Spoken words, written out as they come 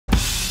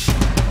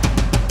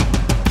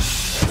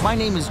My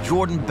name is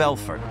Jordan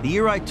Belfort. The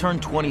year I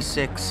turned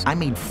 26, I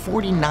made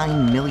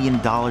 $49 million,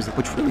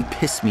 which really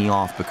pissed me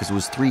off because it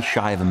was 3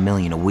 shy of $1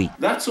 million a week.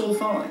 That's all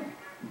fine,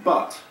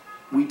 but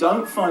we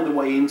don't find a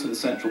way into the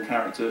central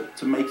character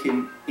to make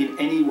him in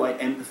any way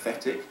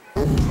empathetic.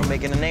 We're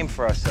making a name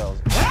for ourselves.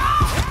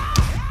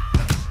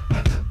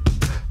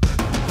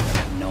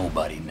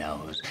 Nobody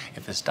knows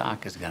if the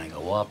stock is going to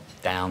go up,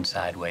 down,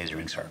 sideways, or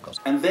in circles.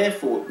 And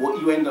therefore,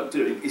 what you end up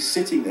doing is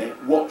sitting there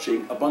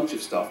watching a bunch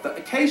of stuff that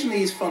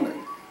occasionally is funny,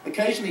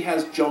 occasionally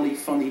has jolly,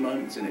 funny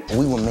moments in it.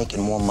 We were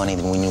making more money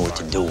than we knew what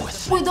to do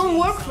with. We don't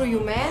work for you,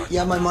 man. You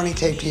have my money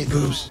taped to your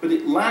boobs. But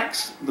it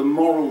lacks the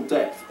moral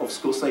depth of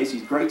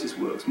Scorsese's greatest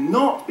works,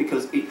 not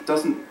because it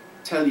doesn't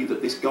tell you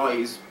that this guy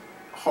is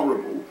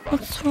horrible.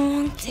 What's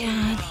wrong,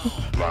 Daddy?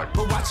 But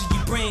watching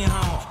you bring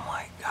home. Oh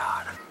my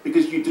God.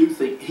 Because you do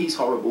think he's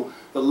horrible,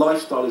 the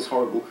lifestyle is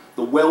horrible,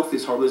 the wealth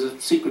is horrible. There's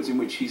a sequence in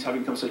which he's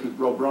having a conversation with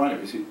Rob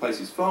Reiner, who plays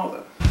his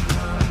father.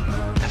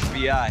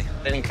 FBI,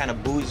 any kind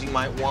of booze you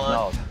might want?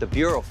 No, the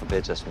Bureau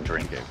forbids us from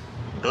drinking.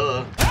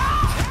 Duh.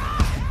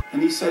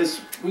 And he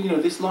says, well, you know,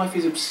 this life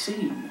is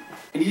obscene.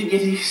 And you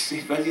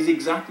think that is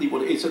exactly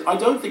what it is. So I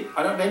don't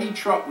have any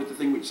truck with the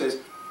thing which says,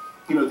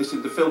 you know,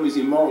 the film is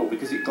immoral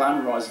because it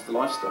glamorizes the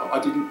lifestyle. I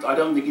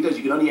don't think it does.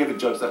 You can only ever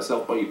judge that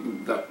self by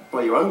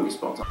your own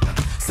response.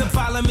 So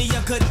follow me,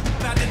 you're good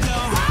about the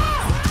door.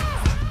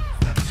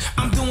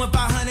 I'm doing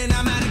 500,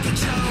 I'm out of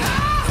control.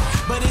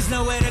 But there's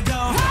nowhere to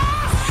go,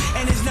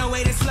 and there's no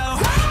way to slow.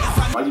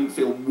 I didn't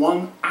feel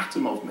one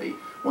atom of me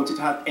wanted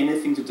to have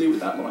anything to do with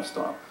that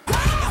lifestyle. If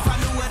I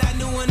knew what I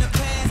knew in the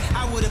past,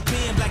 I would have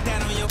been like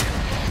that on your.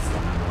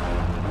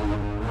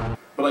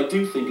 But I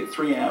do think at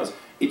 3 hours,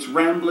 it's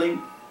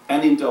rambling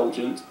and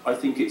indulgent. I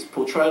think its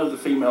portrayal of the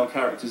female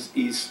characters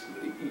is,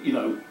 you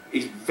know,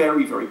 is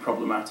very, very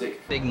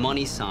problematic. Big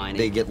money sign.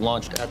 They get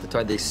launched at the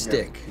time, they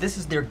stick. Yeah. This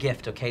is their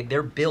gift, okay?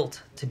 They're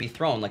built to be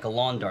thrown like a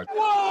lawn dart.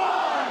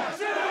 1,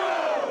 2,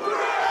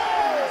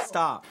 3.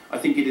 Stop. I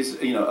think it is,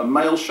 you know, a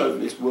male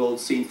chauvinist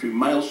world seen through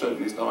male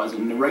chauvinist eyes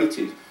and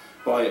narrated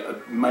by a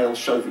male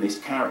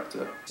chauvinist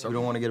character. So we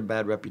don't want to get a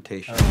bad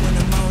reputation.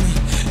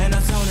 And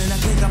I'm zoning, I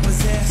think I'm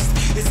possessed.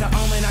 It's an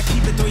omen, I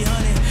keep it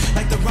 300,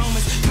 like the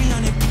Romans,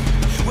 300.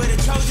 With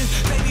the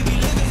Trojans, baby, we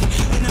living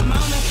in the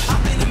moment.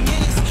 I've been a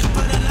menace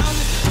for the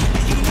longest,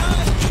 and you know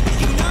it, and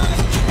you know it,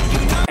 and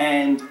you know it.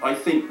 And I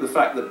think the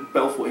fact that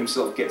Belfort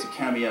himself gets a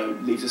cameo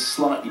leaves a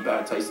slightly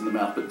bad taste in the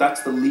mouth, but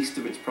that's the least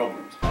of its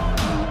problems.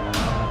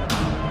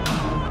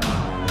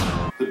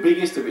 The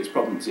biggest of its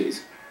problems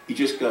is, you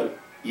just go,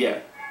 yeah,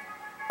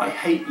 I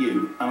hate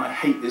you and I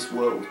hate this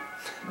world.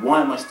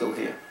 Why am I still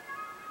here?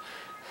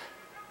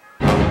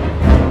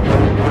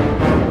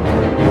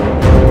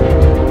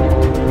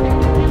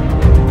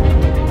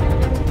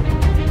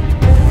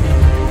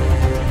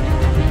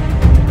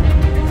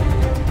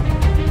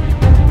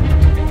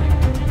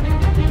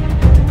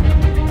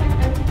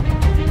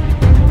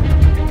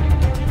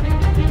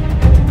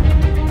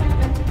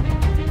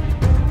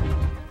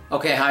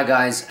 Okay, hi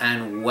guys,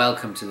 and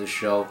welcome to the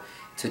show.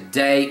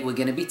 Today we're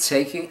going to be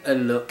taking a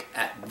look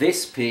at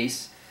this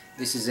piece.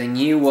 This is a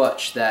new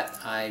watch that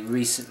I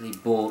recently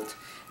bought.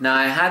 Now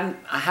I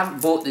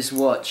haven't bought this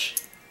watch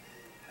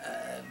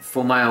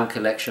for my own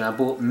collection. I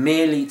bought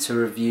merely to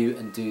review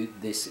and do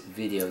this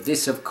video.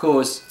 This, of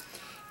course,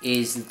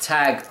 is the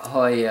Tag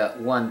Heuer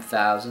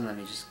 1000. Let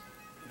me just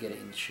get it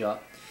in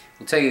shot.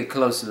 We'll take a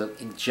closer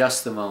look in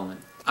just a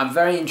moment. I'm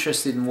very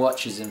interested in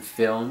watches and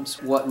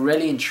films. What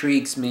really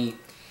intrigues me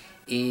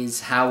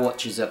is how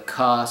watches are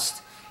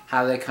cast,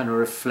 how they kind of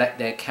reflect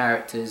their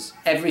characters.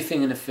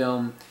 Everything in a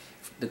film,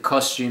 the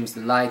costumes,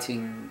 the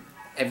lighting,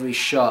 every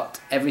shot,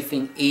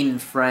 everything in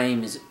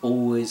frame is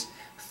always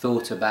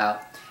thought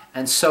about.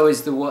 And so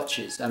is the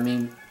watches. I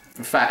mean,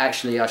 in fact,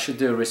 actually, I should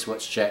do a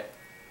wristwatch check.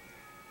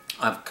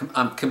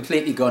 I'm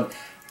completely gone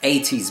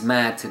 80s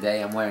mad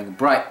today. I'm wearing a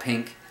bright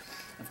pink.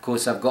 Of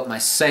course, I've got my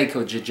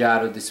Seiko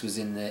Giugiaro, this was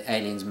in the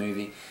Aliens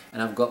movie,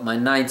 and I've got my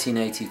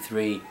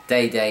 1983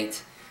 day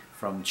date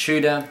from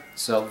Tudor,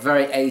 so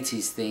very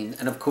 80s themed.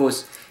 And of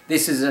course,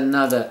 this is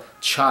another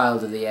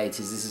child of the 80s.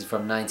 This is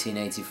from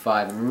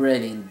 1985 and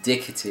really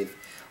indicative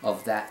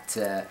of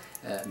that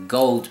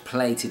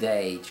gold-plated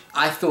age.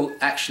 I thought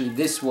actually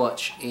this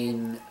watch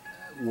in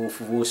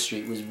Wolf of Wall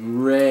Street was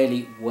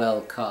really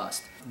well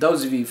cast.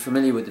 Those of you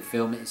familiar with the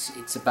film,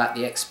 it's about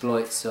the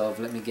exploits of,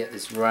 let me get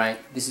this right,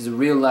 this is a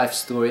real-life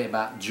story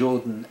about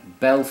Jordan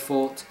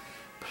Belfort,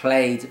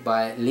 played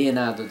by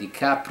Leonardo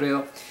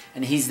DiCaprio,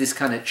 and he's this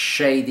kind of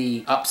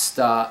shady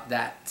upstart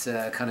that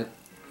kind of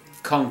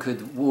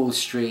conquered Wall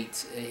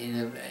Street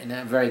in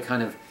a very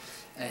kind of,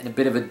 in a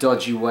bit of a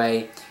dodgy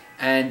way.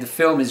 And the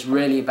film is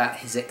really about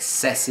his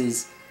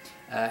excesses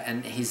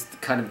and his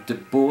kind of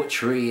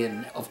debauchery,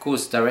 and of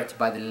course directed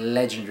by the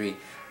legendary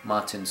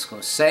Martin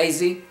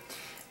Scorsese.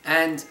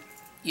 And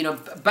you know,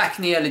 back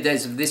in the early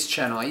days of this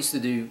channel, I used to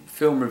do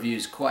film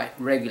reviews quite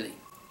regularly.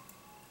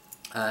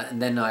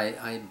 And then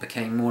I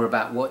became more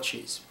about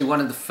watches. One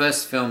of the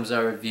first films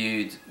I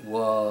reviewed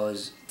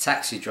was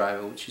Taxi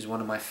Driver, which is one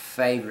of my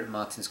favourite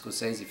Martin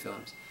Scorsese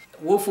films.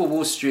 Wolf of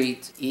Wall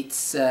Street,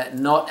 it's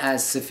not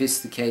as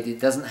sophisticated. It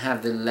doesn't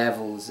have the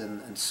levels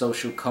and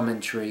social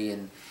commentary,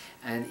 and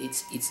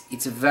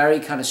it's a very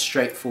kind of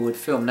straightforward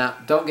film. Now,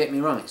 don't get me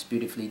wrong, it's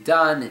beautifully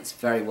done, it's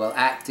very well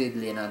acted.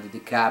 Leonardo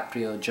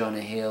DiCaprio,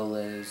 Jonah Hill,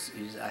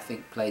 who's I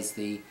think plays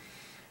the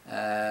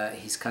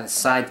his kind of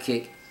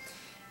sidekick,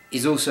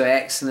 is also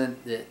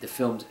excellent. The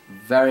film's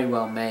very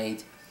well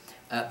made,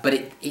 but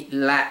it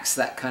lacks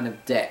that kind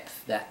of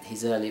depth that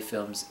his earlier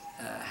films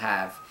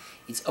have.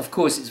 Of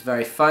course, it's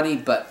very funny,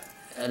 but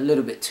a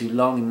little bit too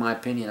long in my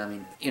opinion. I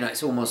mean, you know,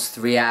 it's almost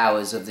 3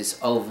 hours of this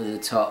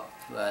over-the-top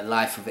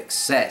life of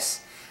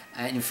excess,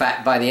 and in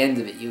fact, by the end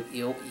of it,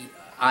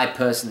 I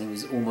personally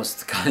was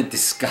almost kind of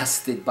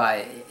disgusted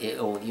by it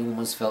all. You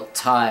almost felt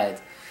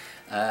tired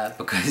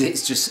because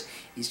it's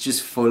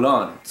just full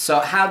on. So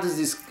how does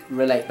this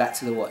relate back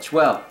to the watch?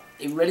 Well,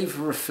 it really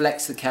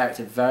reflects the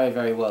character very,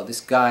 very well.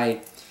 This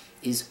guy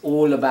is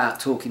all about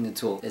talking the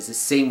talk. There's a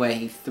scene where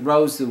he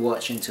throws the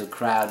watch into a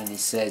crowd and he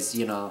says,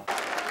 you know,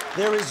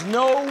 there is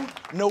no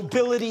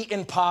nobility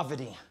in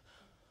poverty.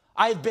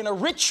 I have been a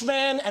rich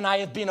man and I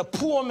have been a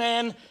poor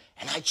man,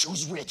 and I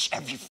choose rich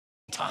every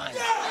time.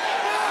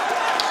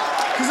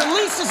 Because at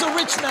least as a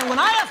rich man, when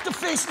I have to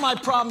face my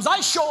problems,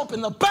 I show up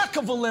in the back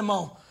of a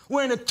limo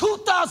wearing a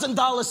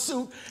 $2,000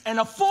 suit and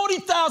a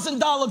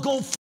 $40,000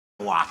 gold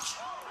watch.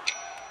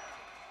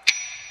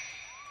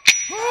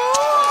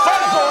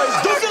 Fat boys,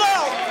 duke it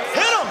out!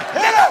 Hit him!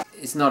 Hit him!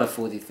 It's not a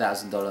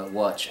 $40,000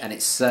 watch, and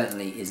it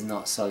certainly is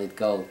not solid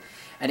gold.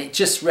 And it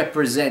just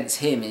represents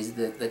him, is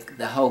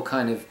the whole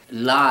kind of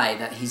lie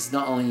that he's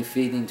not only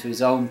feeding to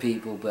his own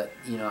people, but,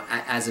 you know,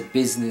 as a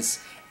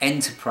business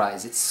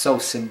enterprise. It's so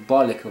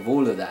symbolic of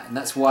all of that, and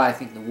that's why I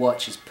think the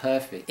watch is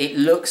perfect. It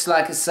looks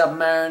like a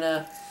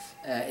Submariner.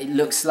 It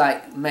looks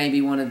like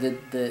maybe one of the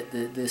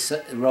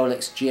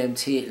Rolex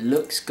GMT. It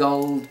looks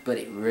gold, but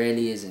it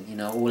really isn't. You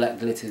know, all that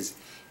glitters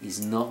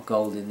is not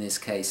gold in this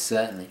case,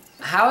 certainly.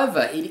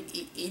 However,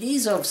 it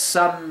is of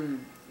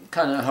some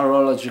kind of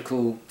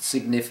horological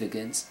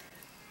significance.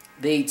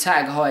 The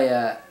Tag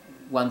Heuer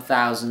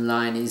 1000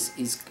 line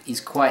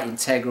is quite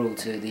integral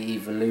to the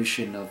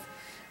evolution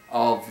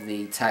of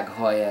the Tag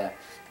Heuer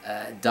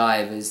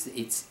divers.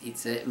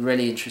 It's a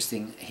really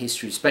interesting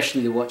history,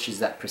 especially the watches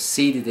that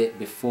preceded it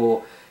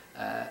before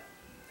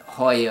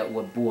Heuer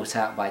were bought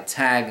out by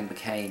Tag and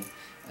became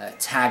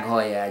Tag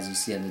Heuer, as you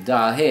see on the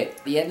dial here.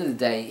 At the end of the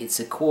day, it's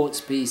a quartz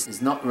piece.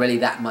 There's not really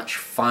that much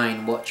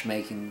fine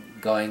watchmaking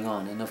going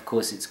on, and of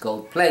course it's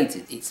gold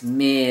plated. It's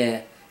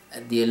mere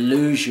the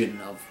illusion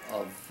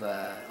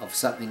of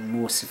something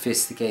more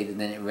sophisticated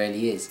than it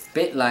really is. A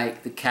bit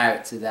like the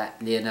character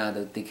that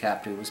Leonardo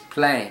DiCaprio was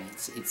playing.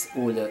 It's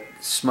all the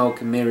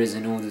smoke and mirrors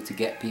in order to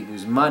get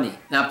people's money.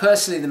 Now,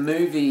 personally, the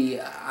movie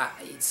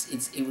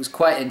it was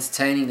quite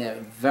entertaining. There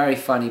are very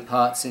funny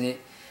parts in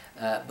it,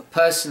 but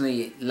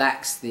personally, it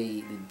lacks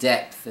the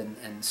depth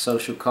and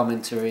social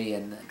commentary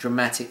and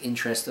dramatic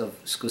interest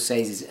of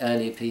Scorsese's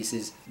earlier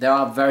pieces. There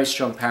are very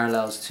strong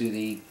parallels to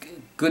the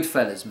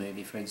Goodfellas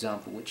movie, for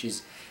example, which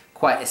is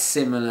quite a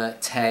similar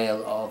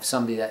tale of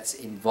somebody that's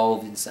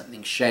involved in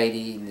something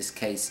shady, in this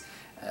case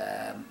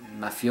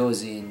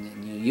mafiosi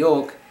in New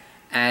York,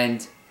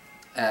 and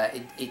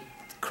it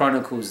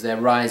chronicles their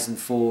rise and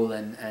fall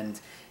and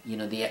you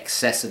know, the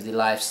excess of the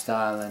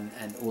lifestyle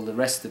and all the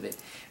rest of it.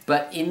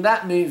 But in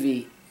that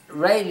movie,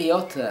 Ray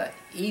Liotta,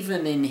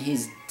 even in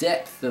his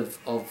depth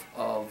of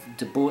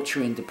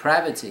debauchery and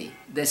depravity,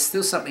 there's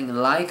still something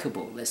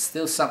likable. There's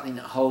still something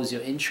that holds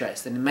your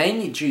interest, and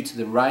mainly due to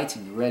the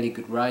writing, the really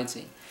good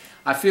writing.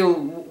 I feel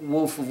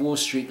Wolf of Wall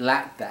Street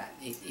lacked that.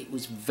 It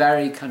was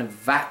very kind of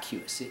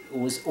vacuous. It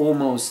was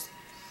almost,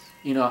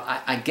 you know,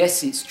 I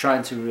guess it's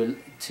trying to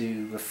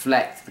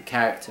reflect the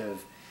character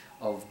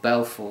of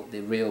Belfort, the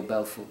real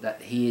Belfort,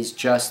 that he is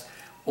just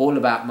all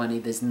about money.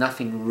 There's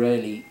nothing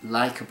really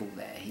likable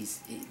there.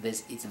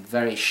 It's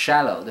very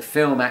shallow. The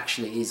film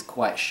actually is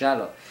quite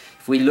shallow.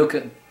 If we look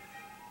at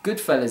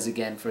Goodfellas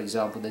again, for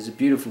example, there's a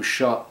beautiful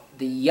shot.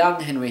 The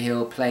young Henry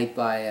Hill, played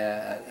by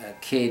a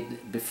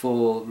kid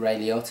before Ray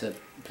Liotta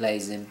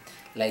plays him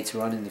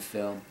later on in the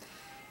film,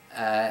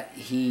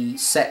 he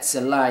sets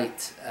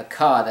alight a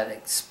car that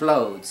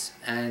explodes,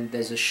 and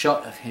there's a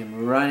shot of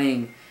him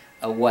running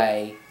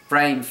away.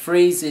 Frame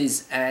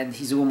freezes, and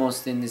he's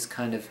almost in this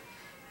kind of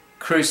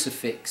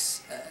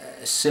crucifix,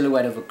 a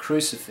silhouette of a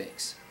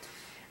crucifix,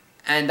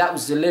 and that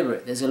was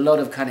deliberate. There's a lot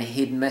of kind of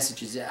hidden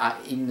messages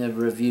in the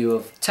review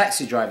of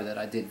Taxi Driver that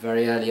I did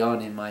very early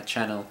on in my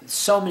channel.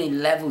 So many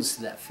levels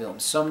to that film,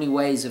 so many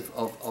ways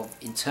of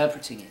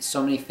interpreting it,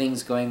 so many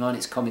things going on.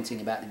 It's commenting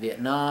about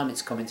Vietnam,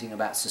 it's commenting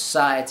about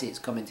society, it's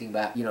commenting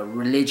about, you know,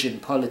 religion,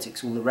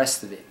 politics, all the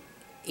rest of it,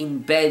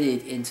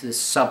 embedded into the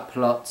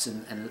subplots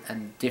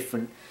and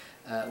different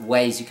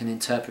ways you can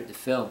interpret the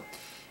film.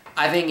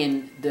 I think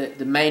in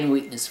the main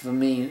weakness for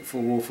me for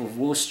Wolf of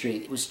Wall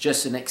Street, it was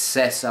just an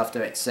excess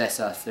after excess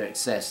after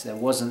excess. There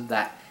wasn't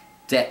that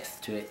depth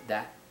to it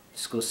that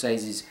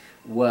Scorsese's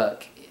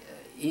work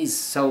is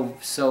so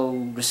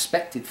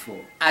respected for.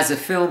 As a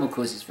film, of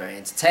course, it's very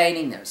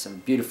entertaining. There are some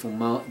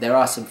beautiful there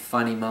are some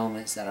funny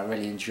moments that I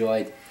really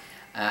enjoyed.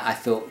 I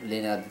thought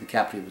Leonardo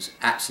DiCaprio was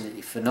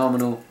absolutely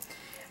phenomenal.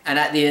 And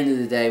at the end of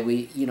the day,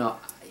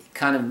 it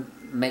kind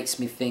of makes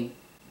me think,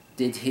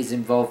 did his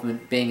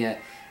involvement being an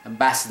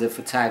ambassador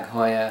for Tag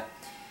Heuer,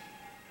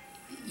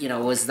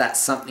 was that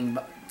something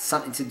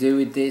to do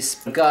with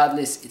this?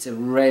 Regardless, it's a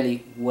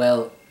really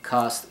well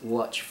cast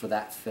watch for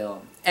that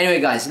film. Anyway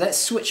guys, let's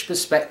switch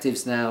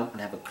perspectives now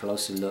and have a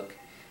closer look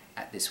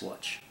at this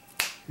watch.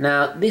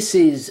 Now this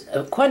is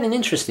quite an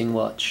interesting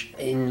watch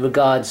in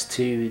regards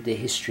to the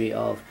history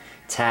of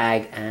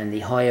Tag and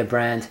the Heuer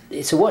brand.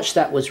 It's a watch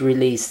that was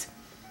released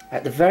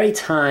at the very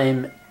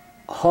time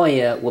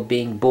Heuer were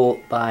being bought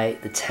by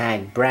the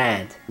Tag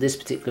brand. This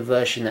particular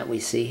version that we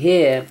see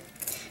here,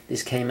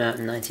 this came out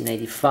in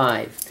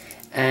 1985,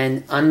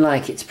 and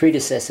unlike its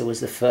predecessor,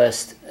 was the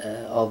first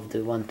of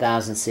the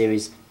 1000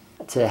 series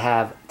to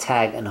have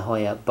Tag and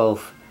Heuer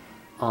both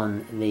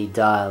on the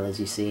dial, as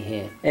you see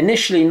here.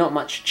 Initially not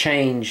much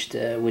changed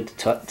with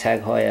the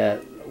Tag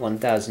Heuer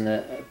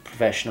 1000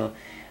 Professional.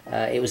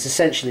 It was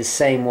essentially the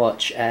same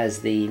watch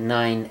as the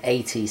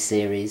 980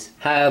 series.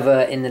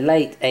 However, in the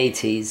late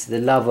 80s, the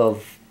love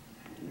of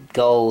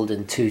gold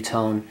and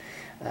two-tone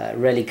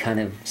really kind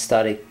of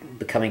started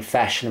becoming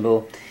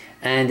fashionable,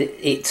 and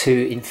it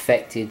too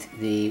infected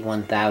the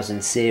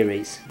 1000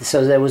 series.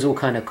 So there was all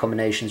kind of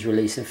combinations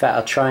released. In fact,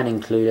 I'll try and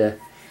include a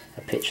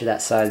picture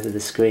that size of the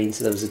screen.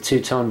 So there was a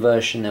two-tone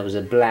version, there was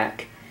a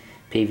black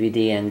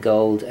PVD and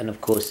gold, and of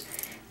course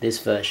this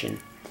version.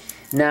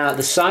 Now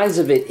the size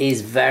of it is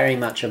very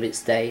much of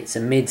its day. It's a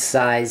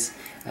mid-size.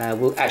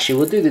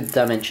 We'll do the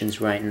dimensions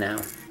right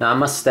now. Now I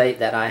must state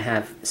that I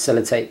have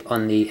sellotape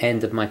on the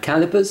end of my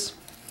calipers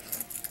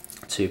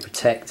to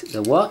protect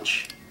the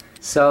watch.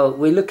 So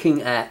we're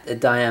looking at a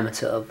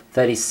diameter of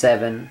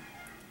 37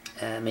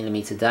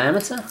 millimeter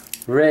diameter.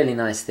 Really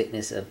nice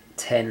thickness of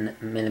 10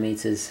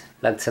 millimeters.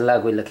 Lug to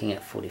lug we're looking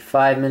at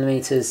 45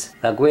 millimeters.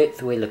 Lug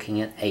width we're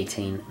looking at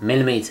 18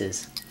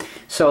 millimeters.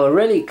 So a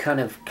really kind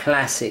of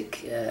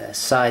classic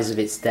size of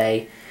its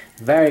day.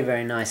 Very,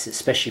 very nice,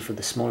 especially for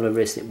the smaller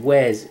wrist. It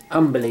wears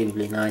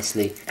unbelievably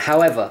nicely.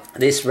 However,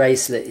 this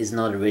bracelet is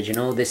not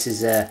original. This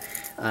is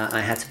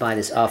I had to buy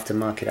this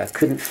aftermarket. I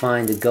couldn't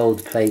find a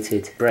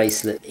gold-plated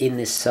bracelet in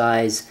this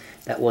size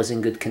that was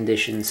in good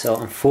condition. So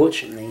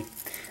unfortunately,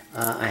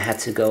 I had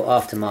to go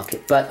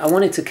aftermarket. But I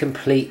wanted to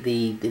complete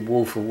the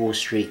Wolf of Wall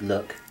Street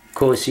look. Of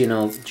course,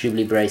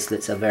 Jubilee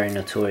bracelets are very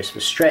notorious for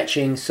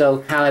stretching.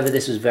 So, however,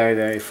 this was very,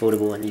 very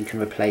affordable, and you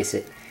can replace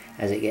it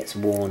as it gets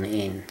worn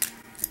in.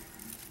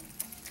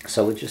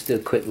 So we'll just do a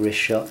quick wrist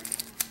shot.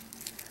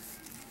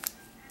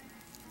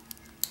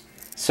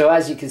 So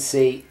as you can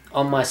see,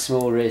 on my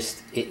small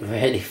wrist, it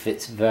really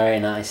fits very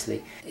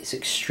nicely. It's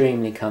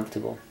extremely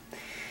comfortable.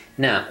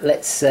 Now,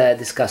 let's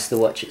discuss the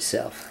watch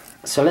itself.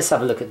 So let's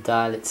have a look at the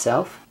dial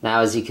itself.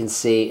 Now, as you can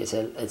see,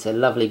 it's a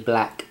lovely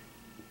black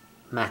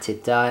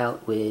matted dial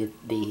with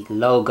the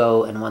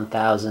logo and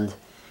 1000,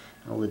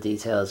 all the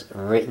details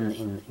written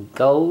in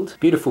gold.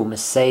 Beautiful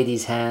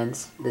Mercedes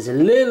hands. There's a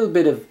little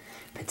bit of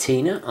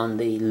patina on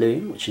the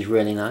loom, which is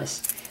really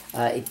nice.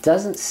 It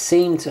doesn't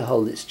seem to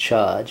hold its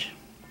charge.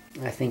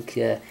 I think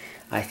the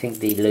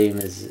loom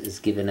is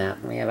given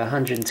out. We have a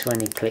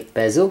 120 click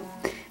bezel,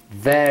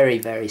 very,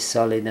 very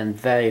solid and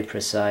very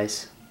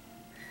precise,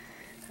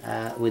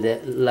 with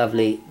a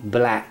lovely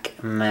black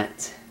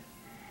matte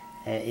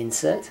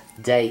insert.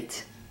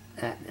 Date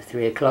at the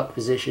 3 o'clock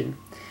position,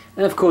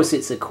 and of course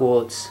it's a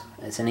quartz.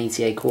 It's an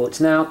ETA quartz.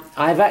 Now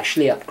I've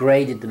actually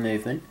upgraded the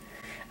movement.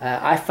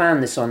 I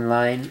found this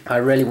online. I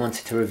really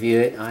wanted to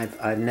review it.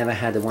 I've never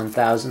had a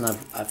 1000.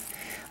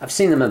 I've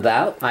seen them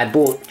about. I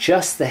bought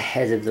just the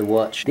head of the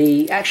watch.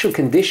 The actual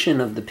condition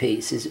of the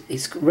piece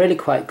is really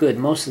quite good.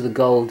 Most of the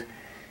gold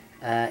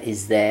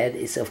is there.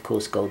 It's of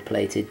course gold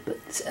plated, but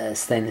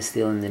stainless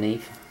steel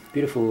underneath.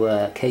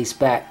 Beautiful case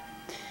back.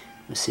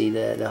 You see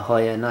the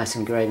Heuer, nice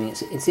engraving.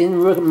 It's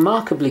in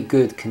remarkably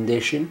good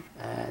condition,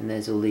 and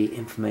there's all the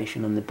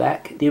information on the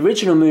back. The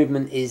original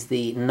movement is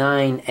the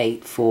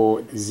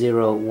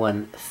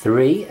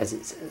 984013, as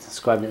it's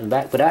described in the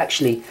back, but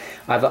actually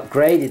I've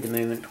upgraded the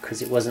movement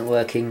because it wasn't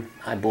working.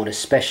 I bought a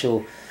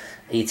special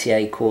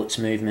ETA quartz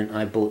movement.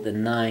 I bought the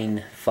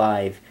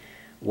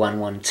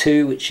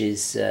 95112, which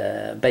is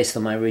based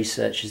on my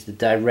research, is the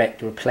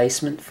direct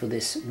replacement for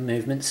this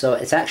movement. So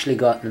it's actually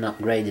got an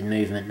upgraded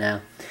movement now,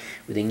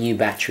 with a new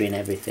battery and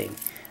everything,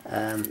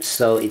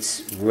 so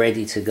it's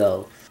ready to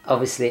go.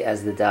 Obviously,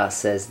 as the dial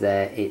says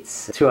there,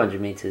 it's 200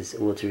 meters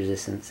water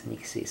resistance, and you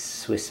can see it's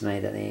Swiss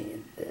made at the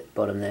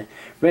bottom there.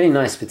 Really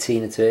nice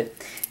patina to it.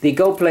 The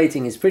gold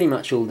plating is pretty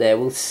much all there.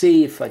 We'll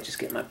see if I just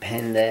get my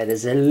pen there.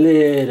 There's a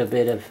little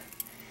bit of,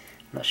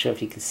 I'm not sure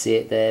if you can see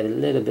it there, but a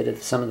little bit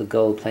of some of the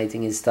gold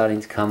plating is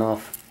starting to come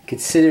off.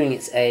 Considering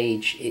its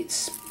age,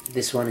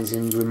 this one is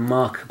in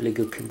remarkably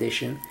good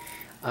condition.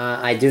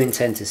 I do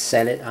intend to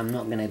sell it. I'm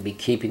not going to be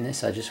keeping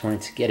this. I just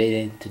wanted to get it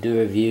in to do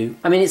a review.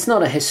 I mean, it's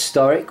not a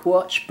historic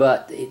watch,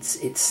 but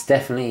it's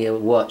definitely a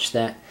watch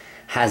that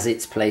has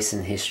its place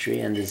in history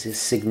and is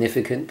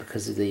significant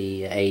because of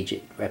the age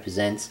it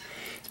represents.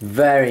 It's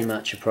very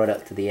much a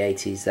product of the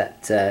 80s,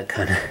 that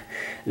kind of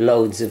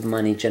loads of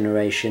money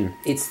generation.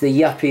 It's the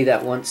yuppie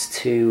that wants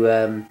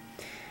to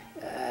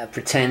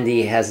pretend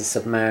he has a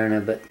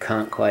Submariner but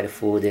can't quite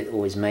afford it,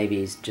 or maybe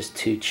he's just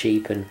too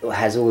cheap and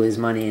has all his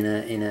money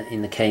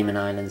in the Cayman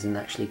Islands and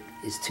actually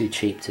is too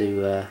cheap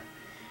to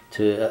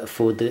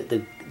afford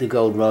the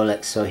gold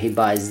Rolex, so he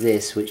buys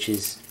this, which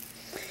is,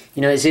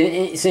 you know,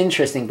 it's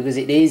interesting because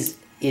it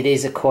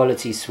is a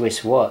quality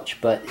Swiss watch,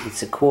 but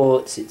it's a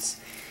quartz,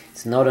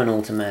 it's not an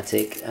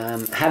automatic.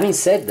 Having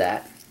said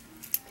that,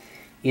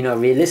 you know,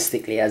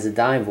 realistically, as a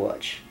dive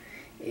watch,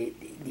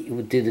 it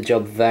would do the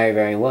job very,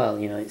 very well.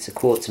 You know, it's a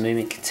quartz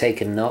movement, can take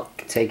a knock,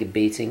 can take a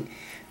beating.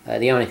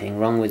 The only thing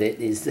wrong with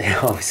it is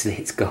that obviously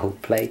it's gold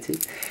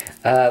plated,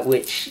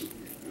 which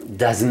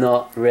does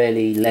not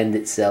really lend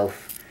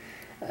itself.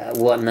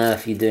 What on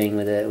earth are you doing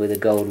with a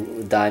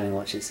gold diving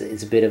watch?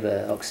 It's a bit of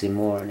an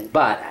oxymoron.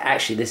 But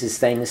actually, this is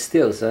stainless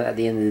steel, so at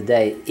the end of the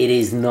day, it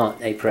is not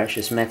a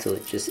precious metal.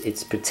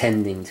 It's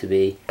pretending to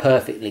be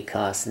perfectly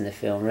cast in the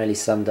film. Really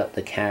summed up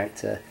the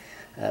character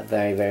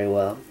very, very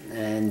well.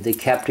 And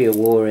DiCaprio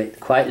wore it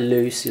quite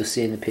loose. You'll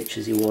see in the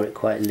pictures he wore it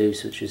quite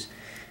loose, which was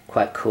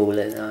quite cool,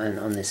 and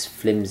on this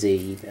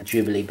flimsy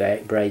Jubilee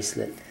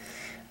bracelet.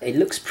 It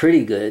looks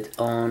pretty good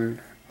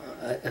on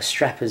a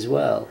strap as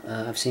well.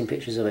 I've seen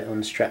pictures of it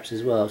on straps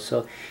as well,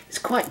 so it's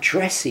quite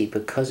dressy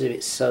because of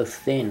it's so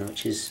thin,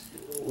 which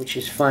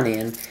is funny.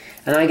 And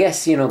I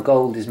guess, you know,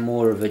 gold is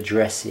more of a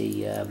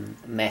dressy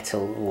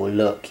metal or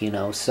look, you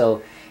know,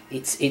 so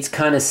it's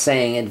kind of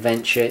saying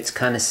adventure, it's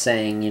kind of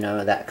saying, you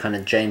know, that kind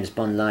of James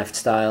Bond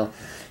lifestyle,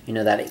 you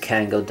know, that it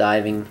can go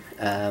diving,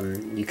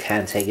 you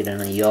can take it on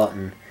a yacht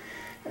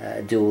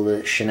and do all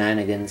the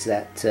shenanigans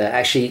that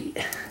actually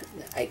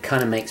it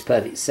kind of makes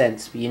perfect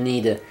sense. But you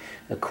need a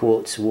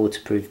quartz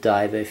waterproof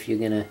diver if you're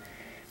going to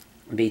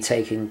be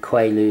taking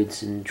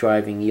quaaludes and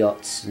driving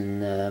yachts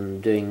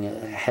and doing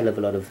a hell of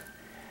a lot of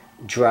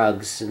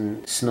drugs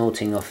and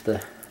snorting off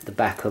the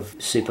back of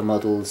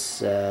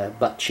supermodels'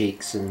 butt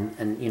cheeks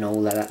and you know,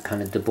 all that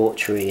kind of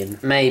debauchery.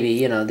 And maybe,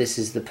 you know, this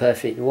is the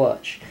perfect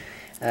watch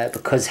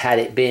because had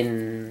it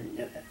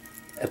been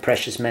a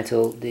precious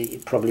metal,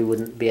 it probably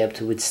wouldn't be able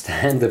to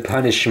withstand the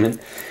punishment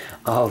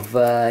of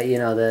you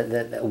know,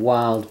 the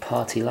wild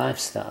party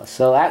lifestyle.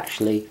 So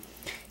actually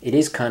it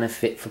is kind of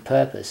fit for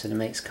purpose and it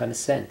makes kind of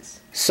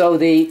sense. So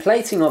the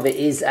plating of it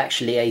is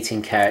actually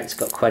 18 karat. It's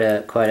got quite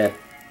a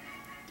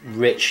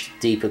rich,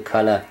 deeper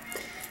colour.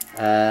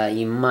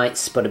 You might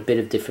spot a bit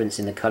of difference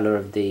in the colour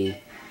of the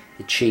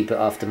cheaper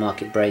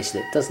aftermarket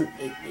bracelet.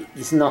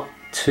 It's not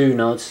too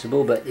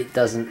noticeable, but it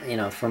doesn't, you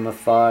know, from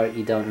afar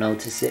you don't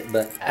notice it.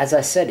 But as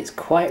I said, it's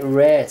quite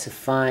rare to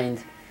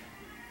find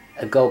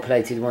a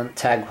gold-plated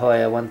Tag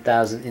Heuer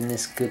 1000 in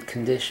this good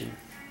condition.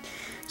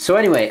 So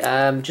anyway,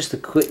 just a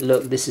quick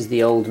look. This is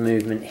the old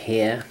movement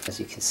here, as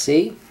you can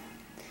see,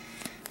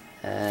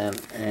 and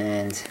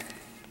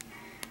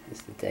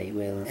there's the date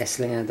wheel,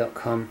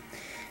 esslinger.com.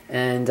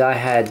 And I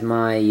had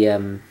my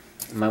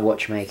my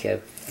watchmaker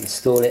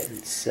install it.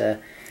 It's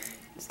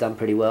done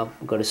pretty well.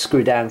 I've got a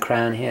screw down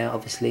crown here,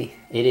 obviously.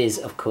 It is,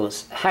 of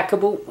course,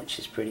 hackable, which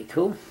is pretty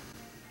cool.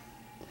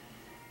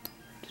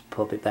 Just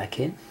pop it back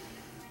in.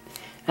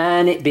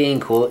 And it being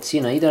quartz,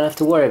 you know, you don't have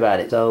to worry about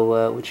it,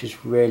 so which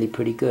is really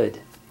pretty good.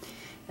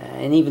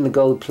 And even the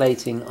gold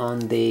plating on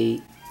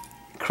the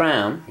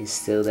crown is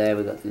still there.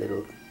 We've got the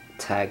little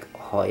Tag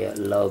Heuer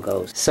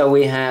logos. So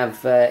we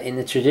have, in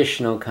the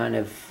traditional kind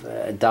of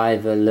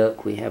diver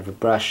look, we have a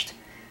brushed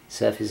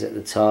surface at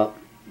the top,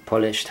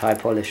 polished, high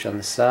polish on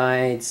the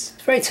sides.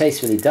 It's very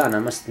tastefully done, I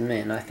must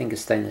admit, and I think a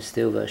stainless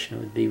steel version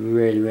would be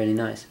really, really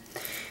nice.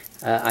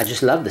 I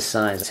just love the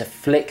size. It's a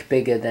flick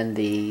bigger than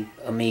the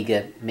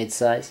Omega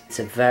mid-size. It's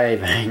a very,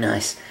 very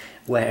nice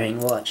wearing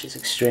watch. It's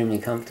extremely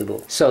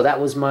comfortable. So that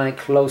was my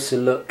closer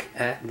look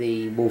at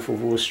the Wolf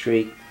of Wall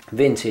Street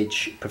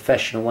vintage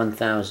professional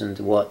 1000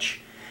 watch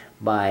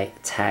by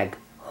Tag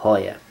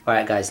Heuer.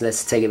 Alright guys,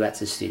 let's take it back to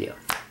the studio.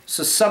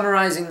 So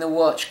summarizing the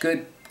watch,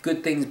 good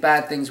things,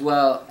 bad things.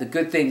 Well, the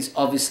good things,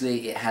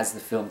 obviously it has the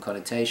film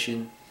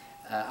connotation.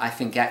 I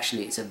think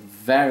actually it's a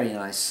very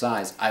nice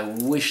size. I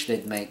wish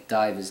they'd make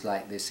divers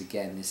like this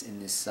again, in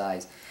this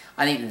size.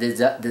 I think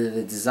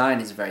the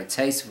design is very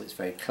tasteful, it's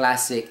very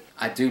classic.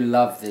 I do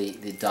love the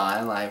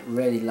dial. I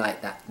really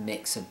like that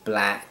mix of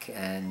black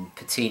and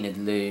patinaed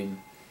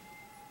lume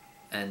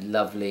and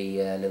lovely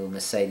little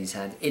Mercedes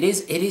hand. It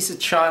is a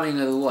charming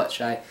little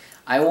watch. I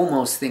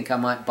almost think I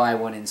might buy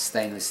one in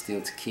stainless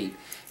steel to keep.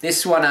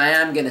 This one I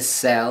am going to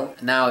sell.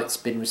 Now it's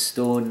been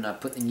restored and I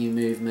put the new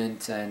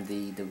movement and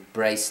the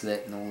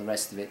bracelet and all the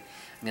rest of it.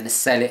 I'm going to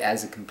sell it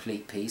as a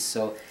complete piece.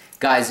 So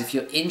guys, if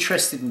you're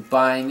interested in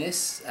buying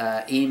this,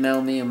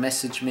 email me or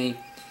message me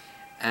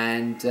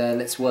and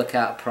let's work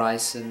out a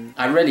price. And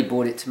I really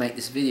bought it to make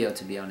this video,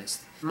 to be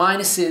honest.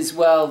 Minuses,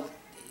 well,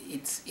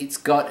 it's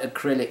got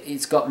acrylic,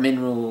 it's got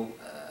mineral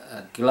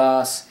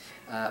glass,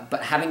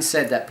 but having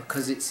said that,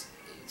 because it's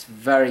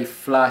very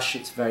flush,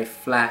 it's very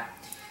flat,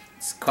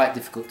 It's quite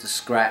difficult to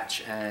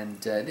scratch,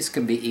 and this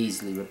can be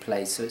easily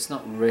replaced, so it's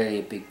not really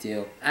a big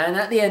deal. And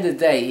at the end of the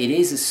day, it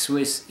is a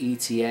Swiss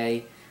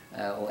ETA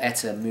or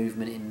ETA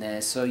movement in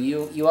there, so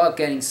you are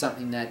getting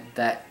something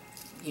that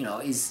you know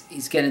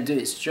is going to do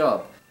its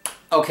job.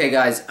 Okay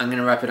guys, I'm going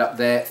to wrap it up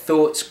there.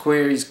 Thoughts,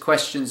 queries,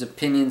 questions,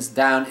 opinions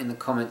down in the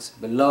comments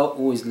below.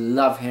 Always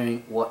love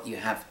hearing what you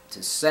have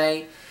to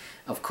say.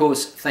 Of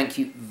course, thank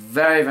you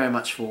very, very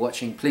much for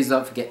watching. Please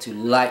don't forget to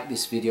like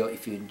this video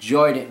if you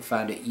enjoyed it and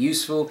found it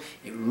useful.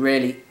 It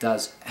really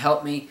does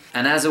help me.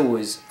 And as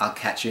always, I'll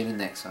catch you in the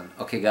next one.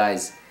 Okay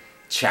guys,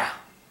 ciao.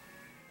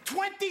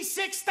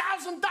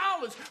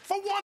 $26,000 for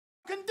one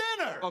fucking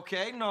dinner.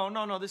 Okay,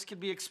 no, this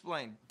could be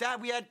explained.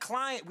 Dad, we had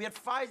the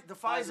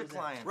Pfizer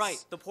clients. Right,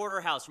 the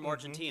porterhouse from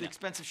Argentina. The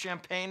expensive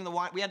champagne and the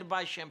wine. We had to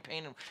buy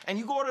champagne. And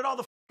you ordered all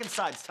the fucking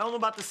sides. Tell them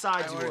about the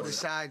sides you ordered. The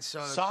sides,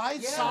 so...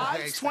 Sides? Yeah.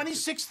 Sides?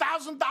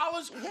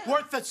 $26,000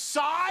 worth of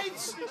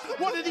sides?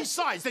 What are these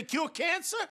sides? They cure cancer?